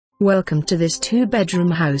Welcome to this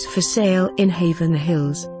two-bedroom house for sale in Haven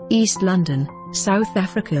Hills, East London, South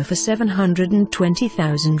Africa for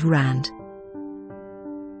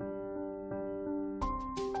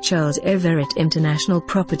R720,000. Charles Everitt International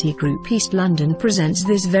Property Group East London presents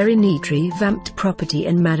this very neat revamped property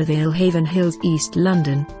in Madervale, Haven Hills, East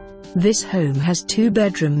London. This home has two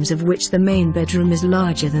bedrooms, of which the main bedroom is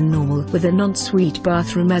larger than normal, with an ensuite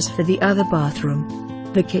bathroom as for the other bathroom.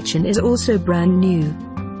 The kitchen is also brand new.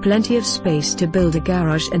 Plenty of space to build a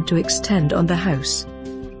garage and to extend on the house.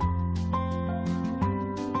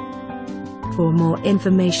 For more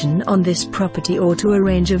information on this property or to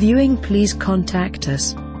arrange a viewing, please contact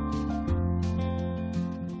us.